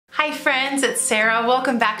Hi friends, it's Sarah.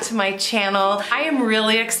 Welcome back to my channel. I am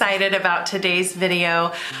really excited about today's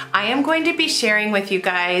video. I am going to be sharing with you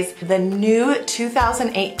guys the new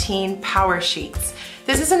 2018 Powersheets.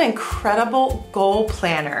 This is an incredible goal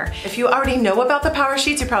planner. If you already know about the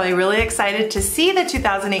Powersheets, you're probably really excited to see the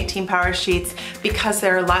 2018 Powersheets because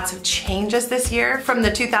there are lots of changes this year from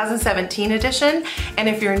the 2017 edition. And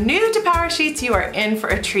if you're new to Powersheets, you are in for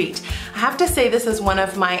a treat. I have to say this is one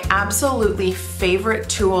of my absolutely favorite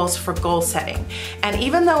tools for goal setting. And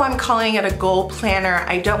even though I'm calling it a goal planner,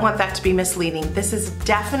 I don't want that to be misleading. This is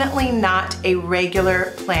definitely not a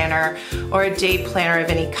regular planner or a day planner of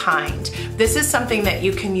any kind. This is something that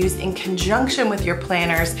you can use in conjunction with your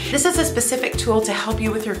planners. This is a specific tool to help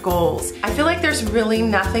you with your goals. I feel like there's really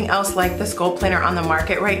nothing else like this goal planner on the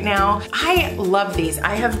market right now. I love these.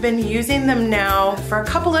 I have been using them now for a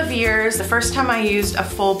couple of years. The first time I used a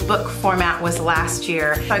full book format was last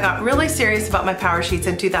year. I got really serious about my Powersheets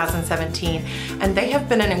in 2017, and they have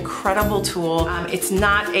been an incredible tool. It's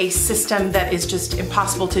not a system that is just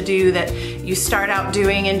impossible to do, that you start out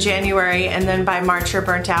doing in January and then by March you're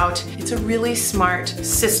burnt out. It's a really smart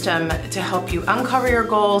system to help you uncover your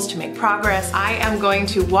goals, to make progress. I am going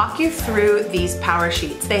to walk you through these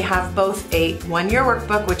Powersheets. They have both a one-year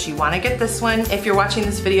workbook, which you want to get this one. If you're watching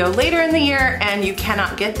this video later in the year and you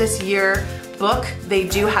cannot get this year book, they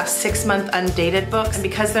do have 6-month undated books. And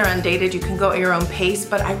because they're undated, you can go at your own pace,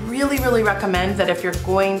 but I really recommend that if you're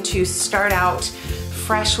going to start out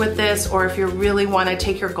fresh with this, or if you really want to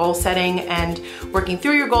take your goal setting and working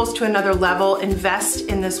through your goals to another level, invest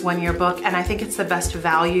in this one-year book, and I think it's the best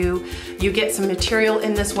value. You get some material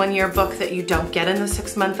in this one-year book that you don't get in the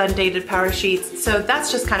 6-month undated Powersheets. So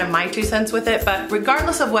that's just kind of my 2 cents with it, but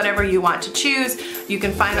regardless of whatever you want to choose, you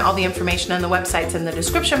can find all the information on the websites in the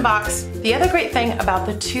description box. The other great thing about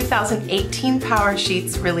the 2018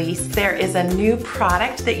 Powersheets release, there is a new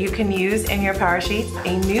product that you can use in your Powersheets,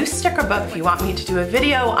 a new sticker book. If you want me to do a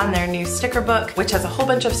video on their new sticker book, which has a whole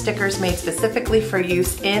bunch of stickers made specifically for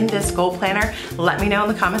use in this goal planner, let me know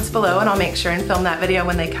in the comments below and I'll make sure and film that video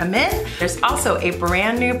when they come in. There's also a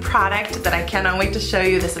brand new product that I cannot wait to show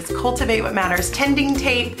you. This is Cultivate What Matters tending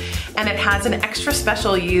tape, and it has an extra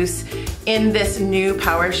special use in this new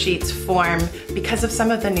Powersheets form because of some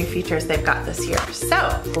of the new features they've got this year.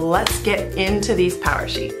 So let's get into these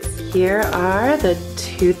Powersheets. Here are the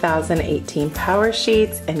 2018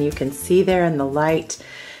 Powersheets, and you can see there in the light,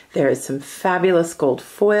 there is some fabulous gold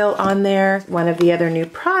foil on there. One of the other new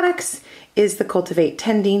products is the Cultivate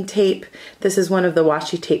tending tape. This is one of the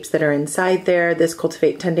washi tapes that are inside there. This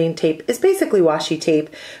Cultivate tending tape is basically washi tape,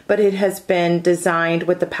 but it has been designed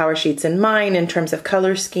with the Powersheets in mind in terms of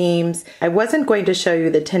color schemes. I wasn't going to show you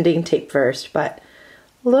the tending tape first, but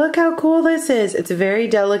look how cool this is. It's very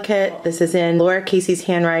delicate. This is in Laura Casey's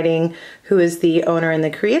handwriting, who is the owner and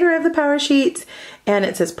the creator of the Powersheets. And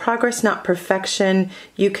it says, progress, not perfection.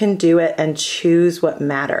 You can do it and choose what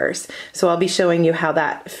matters. So I'll be showing you how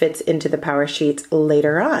that fits into the Powersheets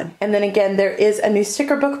later on. And then again, there is a new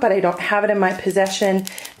sticker book, but I don't have it in my possession.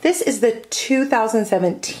 This is the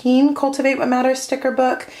 2017 Cultivate What Matters sticker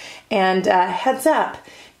book. And heads up,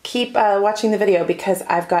 keep watching the video because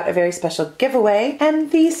I've got a very special giveaway, and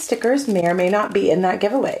these stickers may or may not be in that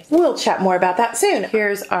giveaway. We'll chat more about that soon.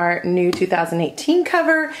 Here's our new 2018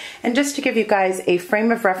 cover, and just to give you guys a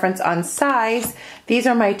frame of reference on size, these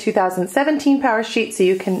are my 2017 Powersheets, so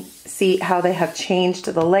you can see how they have changed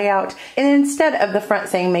the layout. And instead of the front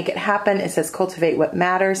saying make it happen, it says Cultivate What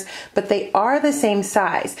Matters, but they are the same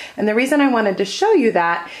size. And the reason I wanted to show you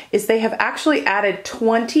that is they have actually added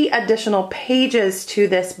 20 additional pages to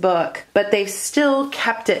this book, but they've still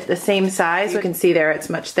kept it the same size. You can see there it's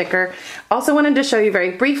much thicker. Also wanted to show you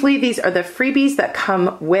very briefly, these are the freebies that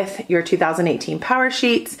come with your 2018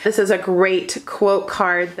 Powersheets. This is a great quote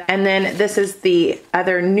card, and then this is the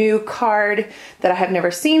other new card that I have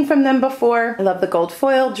never seen from them before. I love the gold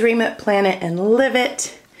foil, dream it, plan it, and live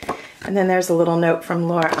it. And then there's a little note from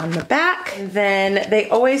Laura on the back. And then they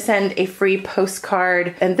always send a free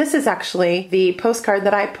postcard. And this is actually the postcard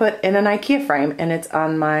that I put in an IKEA frame, and it's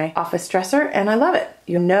on my office dresser, and I love it.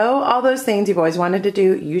 You know, all those things you've always wanted to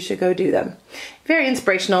do, you should go do them. Very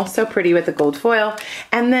inspirational, so pretty with the gold foil.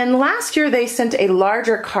 And then last year they sent a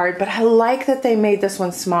larger card, but I like that they made this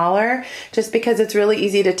one smaller just because it's really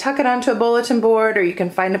easy to tuck it onto a bulletin board, or you can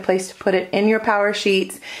find a place to put it in your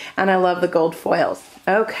Powersheets, and I love the gold foils.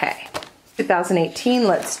 Okay. 2018,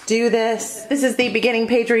 let's do this. This is the beginning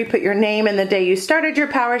page where you put your name and the day you started your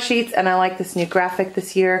Power Sheets, and I like this new graphic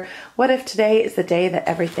this year. What if today is the day that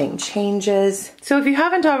everything changes? So if you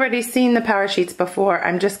haven't already seen the Power Sheets before,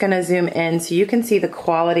 I'm just gonna zoom in so you can see the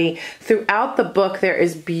quality. Throughout the book, there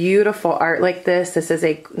is beautiful art like this. This is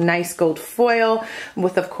a nice gold foil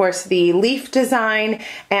with, of course, the leaf design,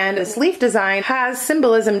 and this leaf design has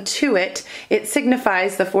symbolism to it. It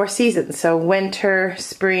signifies the 4 seasons, so winter,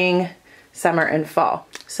 spring, summer, and fall.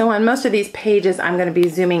 So on most of these pages, I'm going to be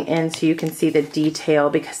zooming in so you can see the detail,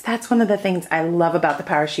 because that's one of the things I love about the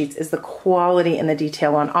Power Sheets is the quality and the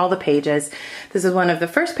detail on all the pages. This is one of the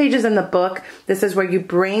first pages in the book. This is where you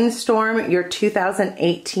brainstorm your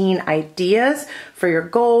 2018 ideas for your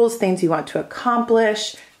goals, things you want to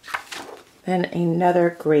accomplish. Then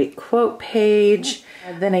another great quote page,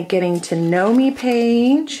 and then a getting to know me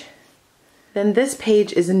page. Then this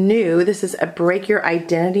page is new. This is a break your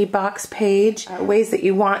identity box page. Ways that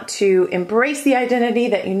you want to embrace the identity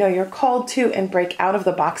that you know you're called to and break out of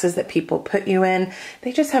the boxes that people put you in.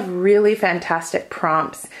 They just have really fantastic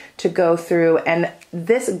prompts to go through, and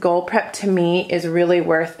this goal prep to me is really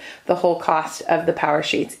worth the whole cost of the Power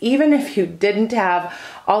Sheets. Even if you didn't have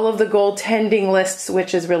all of the goal tending lists,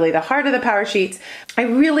 which is really the heart of the Power Sheets, I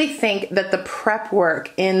really think that the prep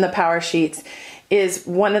work in the Power Sheets is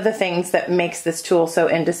one of the things that makes this tool so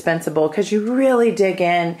indispensable, because you really dig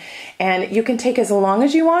in and you can take as long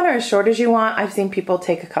as you want or as short as you want. I've seen people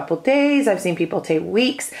take a couple days. I've seen people take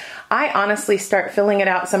weeks. I honestly start filling it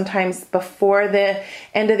out sometimes before the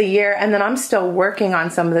end of the year, and then I'm still working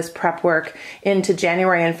on some of this prep work into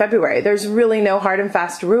January and February. There's really no hard and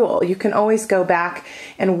fast rule. You can always go back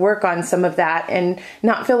and work on some of that and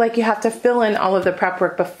not feel like you have to fill in all of the prep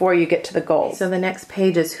work before you get to the goals. So the next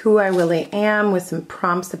page is who I really am, with some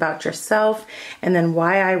prompts about yourself, and then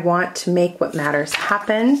why I want to make what matters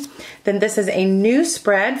happen. Then this is a new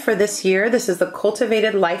spread for this year. This is the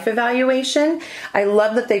Cultivated Life Evaluation. I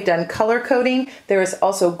love that they've done color coding. There is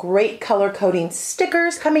also great color coding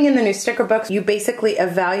stickers coming in the new sticker books. You basically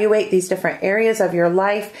evaluate these different areas of your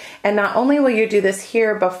life, and not only will you do this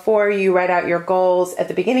here before you write out your goals at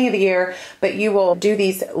the beginning of the year, but you will do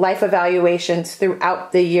these life evaluations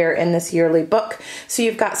throughout the year in this yearly book. So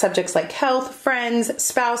you've got subjects like health, friends,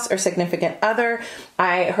 spouse, or significant other.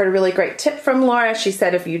 I heard a really great tip from Laura. She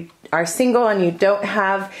said if you are single and you don't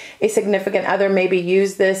have a significant other, maybe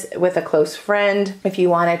use this with a close friend if you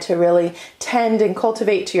wanted to really tend and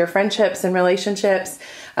cultivate to your friendships and relationships,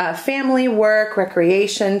 family, work,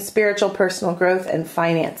 recreation, spiritual, personal growth, and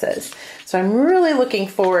finances. So I'm really looking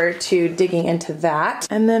forward to digging into that.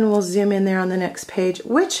 And then we'll zoom in there on the next page.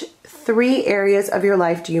 Which 3 areas of your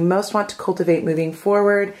life do you most want to cultivate moving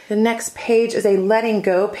forward? The next page is a letting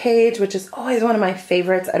go page, which is always one of my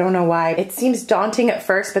favorites. I don't know why. It seems daunting at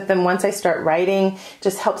first, but then once I start writing, it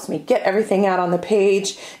just helps me get everything out on the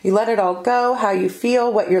page. You let it all go, how you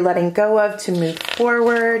feel, what you're letting go of to move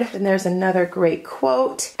forward. And there's another great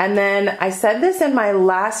quote. And then I said this in my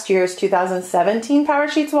last year's 2017 Power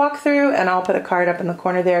Sheets walkthrough, and I'll put a card up in the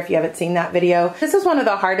corner there if you haven't seen that video. This is one of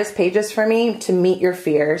the hardest pages for me, to meet your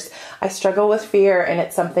fears. I struggle with fear, and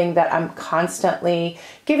it's something that I'm constantly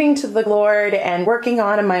giving to the Lord and working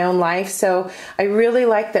on in my own life. So I really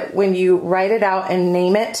like that when you write it out and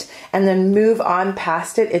name it and then move on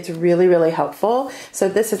past it, it's really, really helpful. So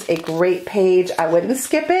this is a great page. I wouldn't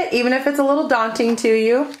skip it, even if it's a little daunting to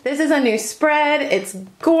you. This is a new spread. It's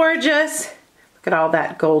gorgeous. Look at all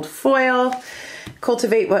that gold foil.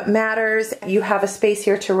 Cultivate What Matters. You have a space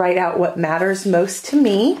here to write out what matters most to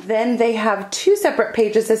me. Then they have 2 separate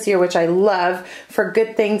pages this year, which I love, for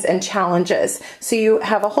good things and challenges. So you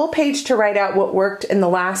have a whole page to write out what worked in the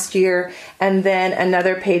last year, and then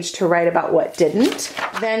another page to write about what didn't.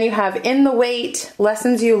 Then you have In the Wait,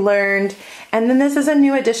 lessons you learned, and then this is a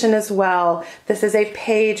new addition as well. This is a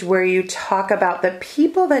page where you talk about the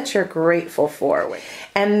people that you're grateful for.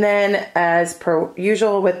 And then, as per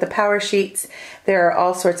usual with the Power Sheets, there are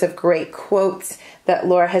all sorts of great quotes that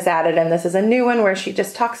Laura has added, and this is a new one where she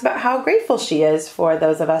just talks about how grateful she is for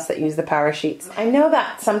those of us that use the Power Sheets. I know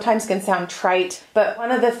that sometimes can sound trite, but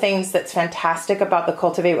one of the things that's fantastic about the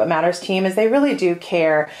Cultivate What Matters team is they really do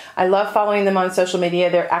care. I love following them on social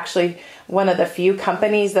media. They're actually one of the few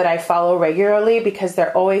companies that I follow regularly because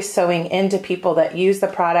they're always sewing into people that use the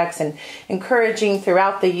products and encouraging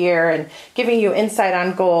throughout the year and giving you insight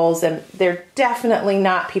on goals. And they're definitely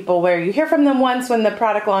not people where you hear from them once when the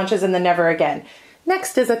product launches and then never again.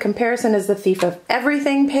 Next is a comparison is the thief of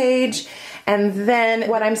everything page, and then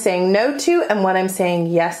what I'm saying no to and what I'm saying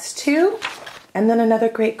yes to. And then another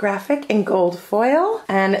great graphic in gold foil.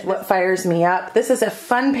 And what fires me up, this is a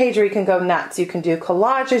fun page where you can go nuts. You can do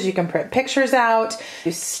collages, you can print pictures out,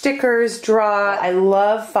 do stickers, draw. I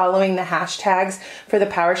love following the hashtags for the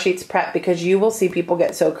Powersheets prep because you will see people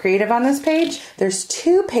get so creative on this page. There's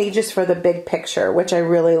 2 pages for the big picture, which I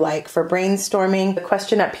really like for brainstorming. The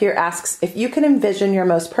question up here asks, if you can envision your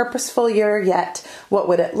most purposeful year yet, what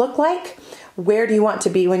would it look like? Where do you want to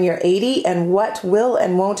be when you're 80, and what will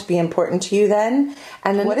and won't be important to you then?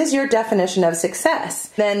 And then what is your definition of success?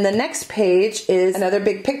 Then the next page is another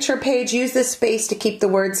big picture page. Use this space to keep the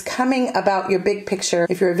words coming about your big picture.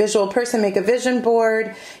 If you're a visual person, make a vision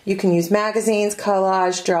board. You can use magazines,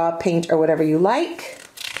 collage, draw, paint, or whatever you like.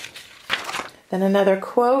 Then another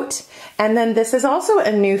quote. And then this is also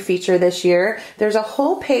a new feature this year. There's a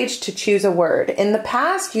whole page to choose a word. In the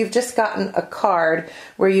past, you've just gotten a card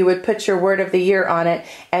where you would put your word of the year on it.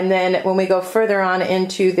 And then when we go further on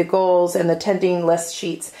into the goals and the tending list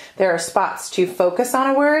sheets, there are spots to focus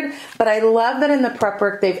on a word. But I love that in the prep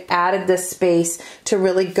work, they've added this space to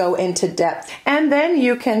really go into depth. And then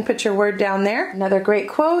you can put your word down there. Another great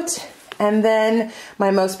quote. And then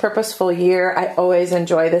my most purposeful year, I always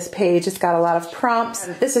enjoy this page. It's got a lot of prompts.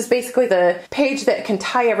 This is basically the page that can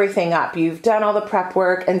tie everything up. You've done all the prep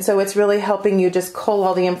work, and so it's really helping you just cull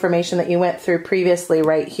all the information that you went through previously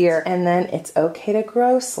right here. And then it's okay to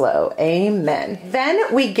grow slow. Amen.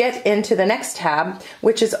 Then we get into the next tab,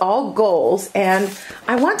 which is all goals. And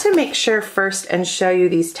I want to make sure first and show you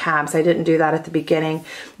these tabs. I didn't do that at the beginning.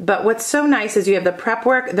 But what's so nice is you have the prep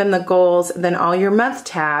work, then the goals, then all your month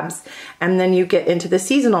tabs. And then you get into the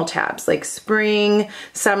seasonal tabs like spring,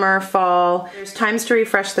 summer, fall. There's times to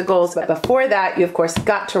refresh the goals, but before that, you of course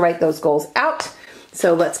got to write those goals out.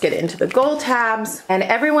 So let's get into the goal tabs. And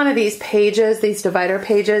every one of these pages, these divider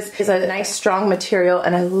pages, is a nice strong material,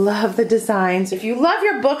 and I love the designs. If you love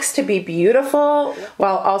your books to be beautiful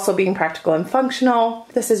while also being practical and functional,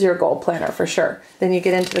 this is your goal planner for sure. Then you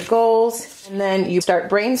get into the goals, and then you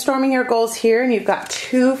start brainstorming your goals here, and you've got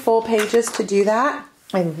 2 full pages to do that.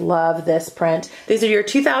 I love this print. These are your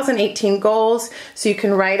 2018 goals, so you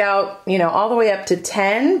can write out, you know, all the way up to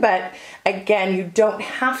 10, but again, you don't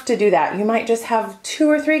have to do that. You might just have 2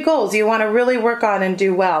 or 3 goals you want to really work on and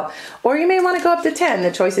do well. Or you may want to go up to 10.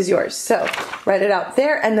 The choice is yours. So write it out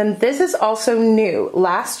there. And then this is also new.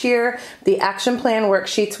 Last year, the action plan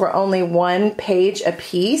worksheets were only 1 page a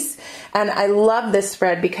piece. And I love this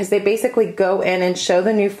spread because they basically go in and show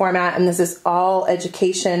the new format, and this is all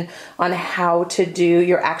education on how to do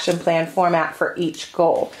your action plan format for each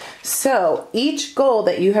goal. So each goal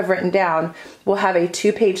that you have written down will have a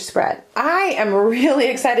 2-page spread. I am really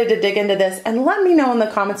excited to dig into this, and let me know in the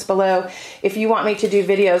comments below if you want me to do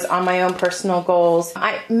videos on my own personal goals.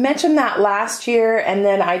 I mentioned that last year, and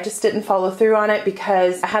then I just didn't follow through on it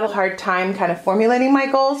because I had a hard time kind of formulating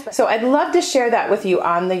my goals. So I'd love to share that with you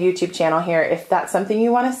on the YouTube channel here. If that's something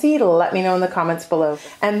you want to see, let me know in the comments below.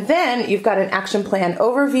 And then you've got an action plan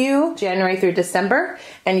overview, January through December,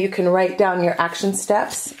 and you can write down your action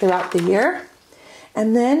steps throughout the year.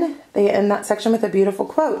 And then they end that section with a beautiful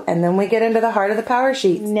quote. And then we get into the heart of the power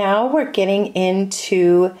sheets. Now we're getting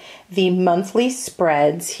into the monthly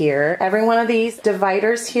spreads here. Every one of these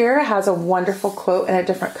dividers here has a wonderful quote in a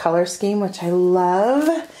different color scheme, which I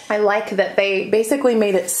love. I like that they basically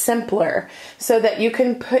made it simpler so that you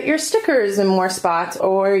can put your stickers in more spots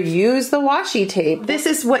or use the washi tape. This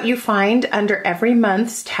is what you find under every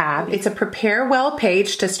month's tab. It's a prepare well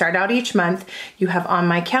page to start out each month. You have on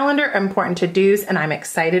my calendar, important to-dos, and I'm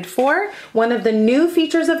excited for. One of the new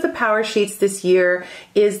features of the Power Sheets this year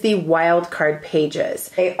is the wildcard pages.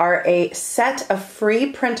 They are a set of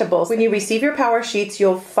free printables. When you receive your Power Sheets,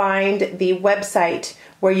 you'll find the website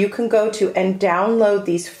where you can go to and download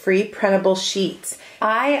these free printable sheets.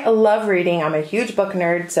 I love reading. I'm a huge book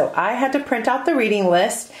nerd, so I had to print out the reading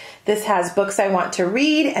list. This has books I want to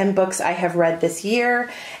read and books I have read this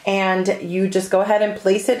year, and you just go ahead and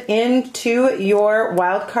place it into your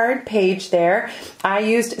wildcard page there. I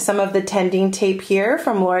used some of the tending tape here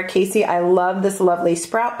from Laura Casey. I love this lovely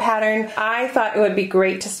sprout pattern. I thought it would be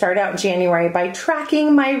great to start out January by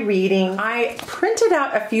tracking my reading. I printed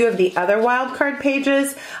out a few of the other wildcard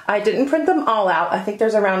pages. I didn't print them all out. I think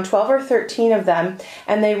there's around 12 or 13 of them,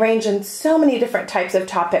 and they range in so many different types of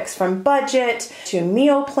topics, from budget to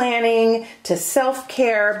meal planning to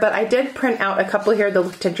self-care, but I did print out a couple here that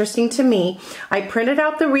looked interesting to me. I printed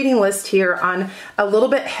out the reading list here on a little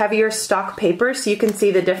bit heavier stock paper so you can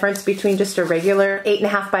see the difference between just a regular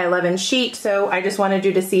 8.5 by 11 sheet. So I just wanted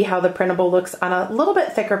you to see how the printable looks on a little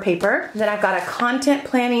bit thicker paper. Then I've got a content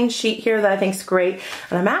planning sheet here that I think is great,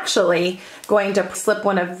 and I'm actually going to slip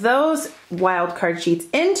one of those wildcard sheets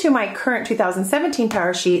into my current 2017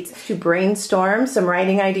 Power Sheets to brainstorm some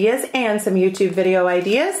writing ideas and some YouTube video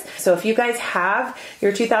ideas. So if you guys have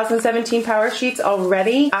your 2017 Power Sheets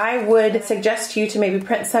already, I would suggest to you to maybe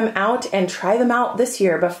print some out and try them out this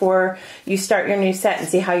year before you start your new set and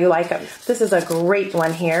see how you like them. This is a great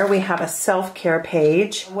one here. We have a self-care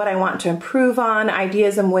page, what I want to improve on,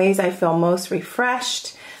 ideas and ways I feel most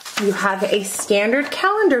refreshed. You have a standard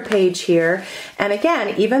calendar page here. And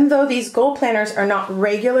again, even though these goal planners are not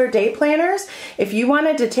regular day planners, if you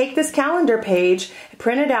wanted to take this calendar page,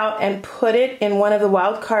 print it out and put it in one of the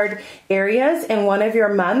wildcard areas in one of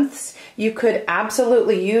your months, you could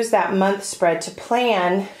absolutely use that month spread to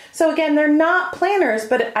plan. So again, they're not planners,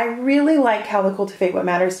 but I really like how the Cultivate What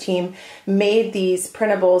Matters team made these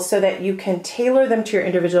printables so that you can tailor them to your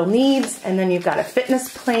individual needs. And then you've got a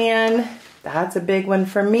fitness plan. That's a big one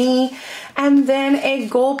for me. And then a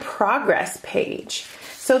goal progress page.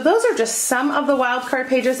 So those are just some of the wildcard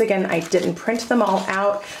pages. Again, I didn't print them all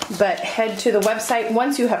out, but head to the website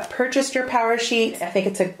once you have purchased your Power Sheet. I think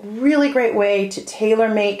it's a really great way to tailor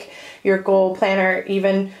make your goal planner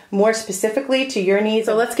even more specifically to your needs.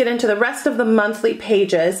 So let's get into the rest of the monthly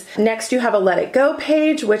pages. Next, you have a Let It Go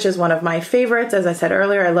page, which is one of my favorites. As I said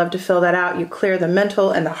earlier, I love to fill that out. You clear the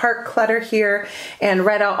mental and the heart clutter here and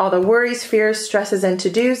write out all the worries, fears, stresses, and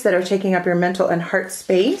to-dos that are taking up your mental and heart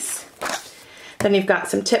space. Then you've got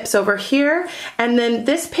some tips over here. And then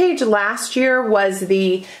this page last year was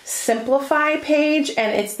the Simplify page,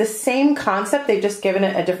 and it's the same concept. They've just given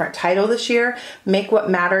it a different title this year, Make What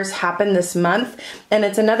Matters Happen This Month. And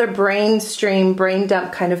it's another brain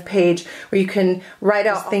dump kind of page where you can write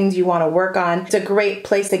out things you want to work on. It's a great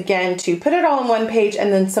place, again, to put it all in one page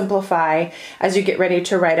and then simplify as you get ready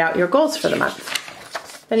to write out your goals for the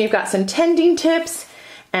month. Then you've got some tending tips.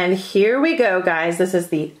 And here we go, guys. This is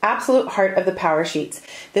the absolute heart of the Power Sheets.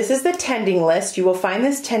 This is the tending list. You will find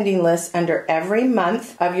this tending list under every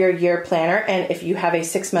month of your year planner. And if you have a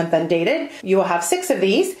 6-month undated, you will have 6 of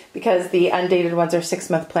these because the undated ones are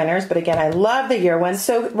 6-month planners. But again, I love the year ones.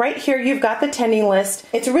 So right here, you've got the tending list.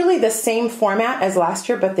 It's really the same format as last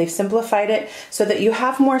year, but they've simplified it so that you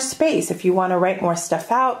have more space. If you want to write more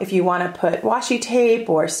stuff out, if you want to put washi tape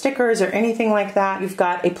or stickers or anything like that, you've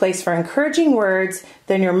got a place for encouraging words,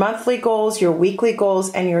 then your monthly goals, your weekly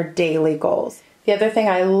goals, and your daily goals. The other thing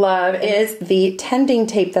I love is the tending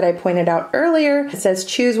tape that I pointed out earlier. It says,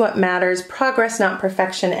 choose what matters, progress, not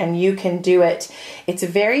perfection, and you can do it. It's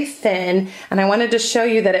very thin, and I wanted to show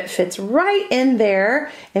you that it fits right in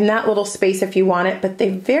there, in that little space if you want it, but they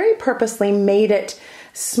very purposely made it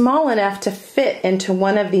small enough to fit into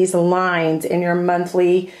one of these lines in your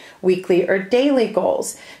monthly, weekly, or daily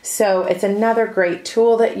goals. So it's another great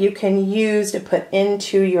tool that you can use to put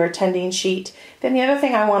into your tending sheet. Then the other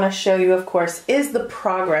thing I want to show you, of course, is the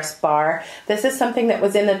progress bar. This is something that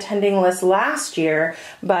was in the tending list last year,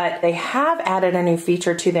 but they have added a new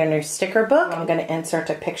feature to their new sticker book. I'm going to insert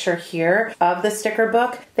a picture here of the sticker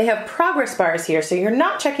book. They have progress bars here, so you're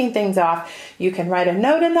not checking things off. You can write a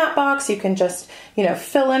note in that box. You can just,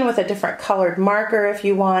 fill in with a different colored marker if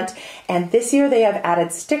you want. And this year they have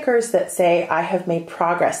added stickers that say, I have made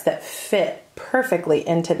progress, that fit perfectly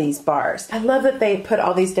into these bars. I love that they put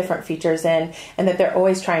all these different features in and that they're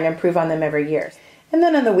always trying to improve on them every year. And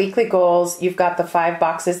then in the weekly goals, you've got the 5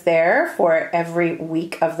 boxes there for every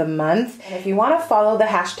week of the month. And if you want to follow the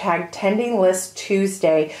hashtag Tending List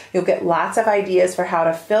Tuesday, you'll get lots of ideas for how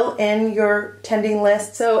to fill in your tending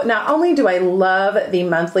list. So not only do I love the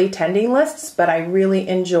monthly tending lists, but I really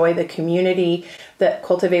enjoy the community that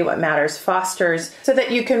Cultivate What Matters fosters so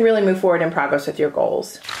that you can really move forward in progress with your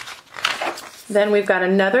goals. Then we've got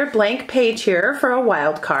another blank page here for a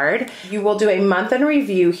wild card. You will do a month in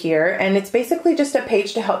review here, and it's basically just a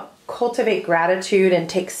page to help cultivate gratitude and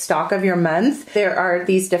take stock of your month. There are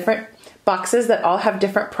these different boxes that all have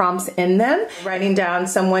different prompts in them. Writing down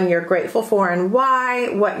someone you're grateful for and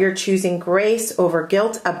why, what you're choosing grace over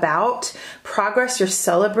guilt about, progress you're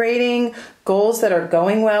celebrating, goals that are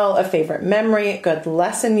going well, a favorite memory, a good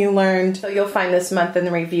lesson you learned. So you'll find this month in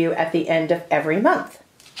the review at the end of every month.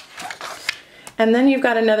 And then you've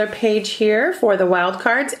got another page here for the wild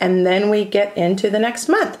cards, and then we get into the next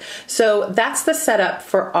month. So that's the setup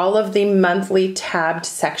for all of the monthly tabbed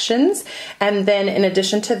sections. And then in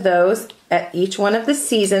addition to those, at each one of the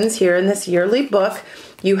seasons here in this yearly book,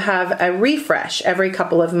 you have a refresh every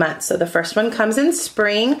couple of months. So the first one comes in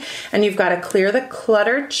spring, and you've got to clear the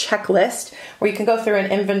clutter checklist where you can go through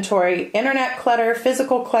and inventory internet clutter,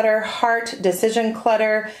 physical clutter, heart, decision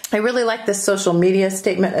clutter. I really like this social media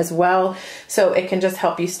statement as well, so it can just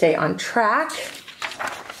help you stay on track.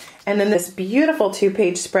 and then this beautiful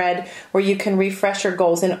 2-page spread where you can refresh your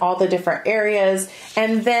goals in all the different areas.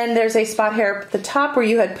 And then there's a spot here at the top where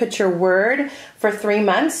you had put your word for 3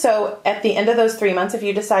 months. So at the end of those 3 months, if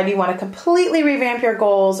you decide you want to completely revamp your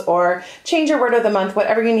goals or change your word of the month,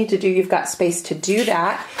 whatever you need to do, you've got space to do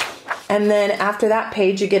that. And then after that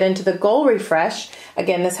page, you get into the goal refresh.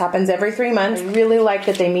 Again, this happens every 3 months. I really like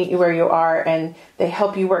that they meet you where you are and they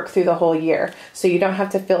help you work through the whole year. So you don't have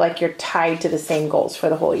to feel like you're tied to the same goals for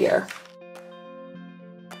the whole year.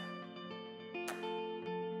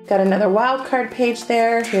 Got another wildcard page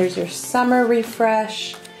there. Here's your summer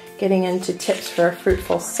refresh, getting into tips for a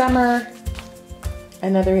fruitful summer.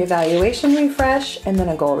 Another evaluation refresh, and then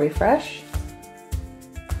a goal refresh.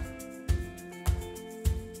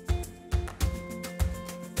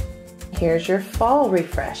 Here's your fall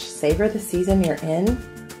refresh. Savor the season you're in.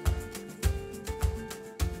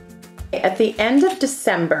 At the end of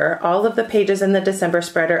December, all of the pages in the December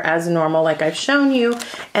spread are as normal, like I've shown you.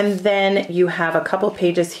 And then you have a couple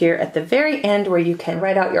pages here at the very end where you can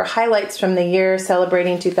write out your highlights from the year,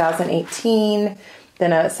 celebrating 2018,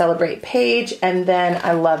 then a celebrate page, and then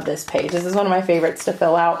I love this page. This is one of my favorites to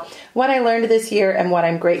fill out. What I learned this year and what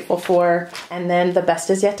I'm grateful for, and then the best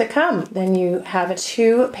is yet to come. Then you have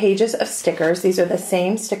 2 pages of stickers. These are the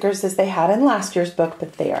same stickers as they had in last year's book,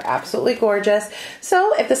 but they are absolutely gorgeous.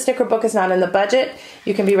 So if the sticker book is not in the budget,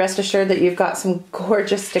 you can be rest assured that you've got some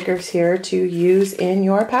gorgeous stickers here to use in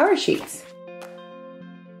your power sheets.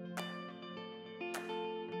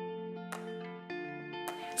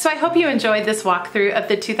 So I hope you enjoyed this walkthrough of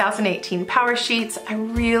the 2018 Power Sheets. I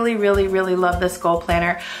really, really, really love this goal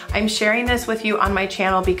planner. I'm sharing this with you on my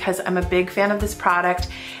channel because I'm a big fan of this product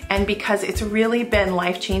and because it's really been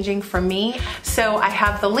life-changing for me. So I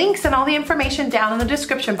have the links and all the information down in the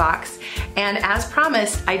description box. And as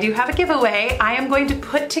promised, I do have a giveaway. I am going to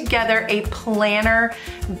put together a planner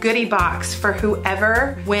goodie box for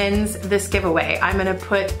whoever wins this giveaway. I'm gonna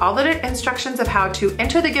put all the instructions of how to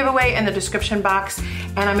enter the giveaway in the description box,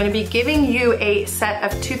 and I'm gonna be giving you a set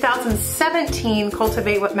of 2017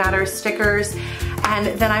 Cultivate What Matters stickers. And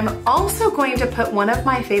then I'm also going to put one of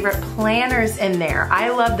my favorite planners in there. I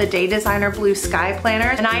love the Day Designer Blue Sky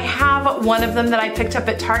Planner, and I have one of them that I picked up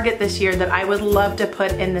at Target this year that I would love to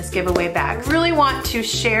put in this giveaway bag. I really want to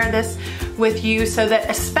share this with you so that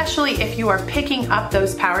especially if you are picking up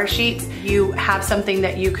those power sheets, you have something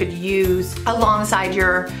that you could use alongside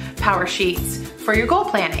your power sheets for your goal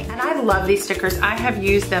planning. And I love these stickers. I have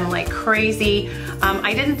used them like crazy.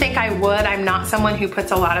 I didn't think I would. I'm not someone who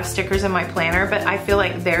puts a lot of stickers in my planner, but I feel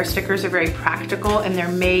like their stickers are very practical and they're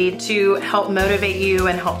made to help motivate you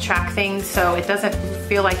and help track things, so it doesn't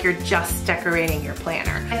feel like you're just decorating your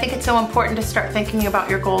planner. I think it's so important to start thinking about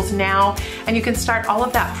your goals now, and you can start all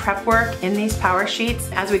of that prep work in these power sheets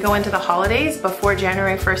as we go into the holidays before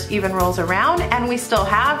January 1st even rolls around, and we still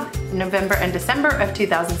have November and December of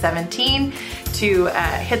 2017 to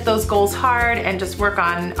hit those goals hard and just work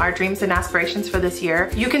on our dreams and aspirations for this year.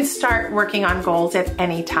 You can start working on goals at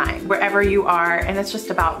any time, wherever you are, and it's just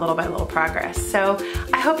about little by little progress. So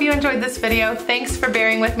I hope you enjoyed this video. Thanks for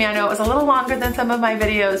bearing with me. I know it was a little longer than some of my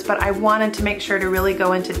videos, but I wanted to make sure to really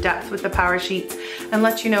go into depth with the power sheets and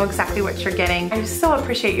let you know exactly what you're getting. I so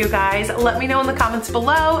appreciate you guys. Let me know in the comments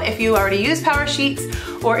below if you already use power sheets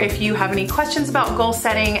or if you have any questions about goal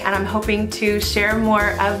setting, and I'm hoping to share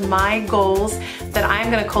more of my goals that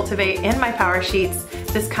I'm gonna cultivate in my power sheets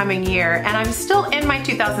this coming year. And I'm still in my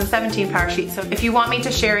 2017 power sheet, so if you want me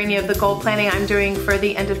to share any of the goal planning I'm doing for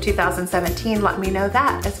the end of 2017, let me know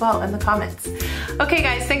that as well in the comments. Okay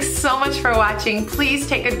guys, thanks so much for watching. Please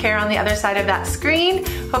take good care on the other side of that screen.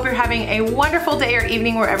 Hope you're having a wonderful day or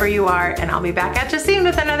evening wherever you are, and I'll be back at you soon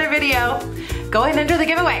with another video. Go and enter the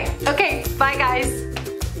giveaway. Okay, bye guys.